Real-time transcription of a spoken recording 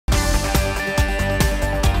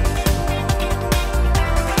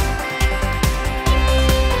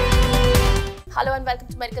and welcome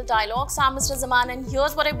to Medical Dialogues. I'm Mr. Zaman and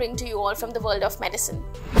here's what I bring to you all from the world of medicine.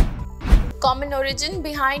 Common origin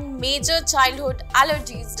behind major childhood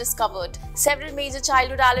allergies discovered. Several major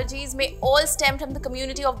childhood allergies may all stem from the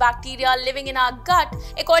community of bacteria living in our gut,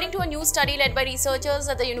 according to a new study led by researchers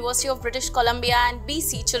at the University of British Columbia and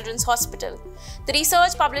BC Children's Hospital. The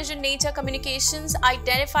research, published in Nature Communications,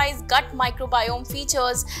 identifies gut microbiome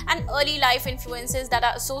features and early life influences that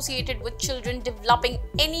are associated with children developing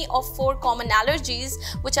any of 4 common allergies,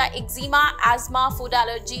 which are eczema, asthma, food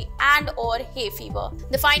allergy, and/or hay fever.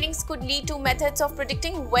 The findings could lead to methods of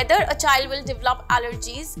predicting whether a child will develop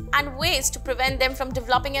allergies and ways to prevent them from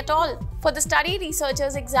developing at all. For the study,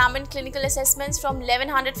 researchers examined clinical assessments from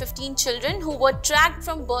 1,115 children who were tracked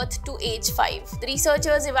from birth to age 5. The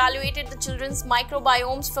researchers evaluated the children's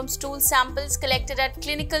microbiomes from stool samples collected at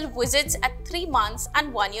clinical visits at 3 months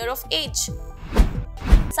and 1 year of age.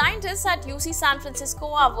 Scientists at UC San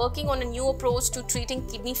Francisco are working on a new approach to treating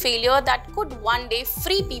kidney failure that could one day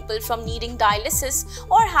free people from needing dialysis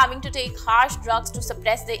or having to take harsh drugs to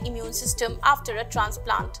suppress their immune system after a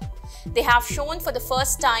transplant. They have shown for the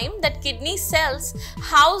first time that kidney cells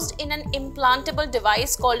housed in an implantable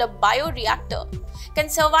device called a bioreactor can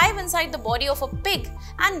survive inside the body of a pig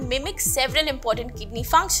and mimic several important kidney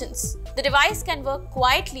functions. The device can work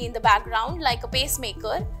quietly in the background like a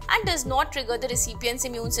pacemaker and does not trigger the recipient's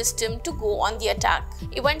immune system to go on the attack.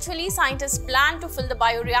 Eventually, scientists plan to fill the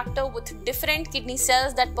bioreactor with different kidney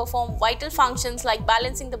cells that perform vital functions like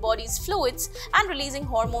balancing the body's fluids and releasing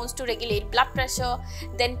hormones to regulate blood pressure,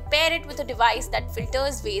 then pair it with a device that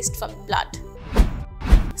filters waste from the blood.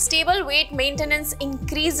 Stable weight maintenance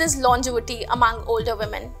increases longevity among older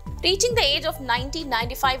women. Reaching the age of 90,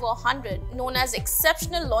 95 or 100, known as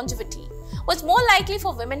exceptional longevity, was more likely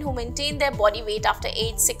for women who maintain their body weight after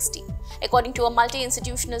age 60, according to a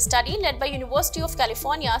multi-institutional study led by University of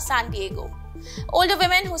California, San Diego. Older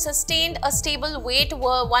women who sustained a stable weight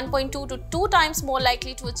were 1.2 to 2 times more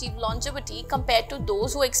likely to achieve longevity compared to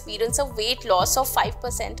those who experience a weight loss of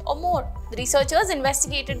 5% or more. The researchers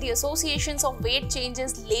investigated the associations of weight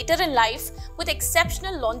changes later in life with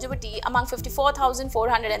exceptional longevity among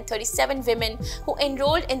 54,437 women who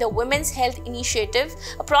enrolled in the Women's Health Initiative,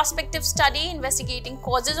 a prospective study investigating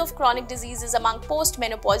causes of chronic diseases among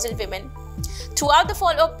postmenopausal women. Throughout the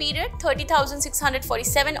follow-up period,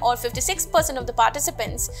 30,647 or 56% of the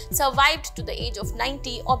participants survived to the age of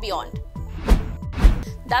 90 or beyond.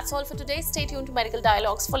 That's all for today. Stay tuned to Medical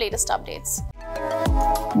Dialogues for latest updates.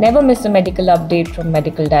 Never miss a medical update from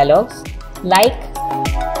Medical Dialogues. Like,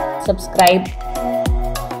 subscribe,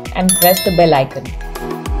 and press the bell icon.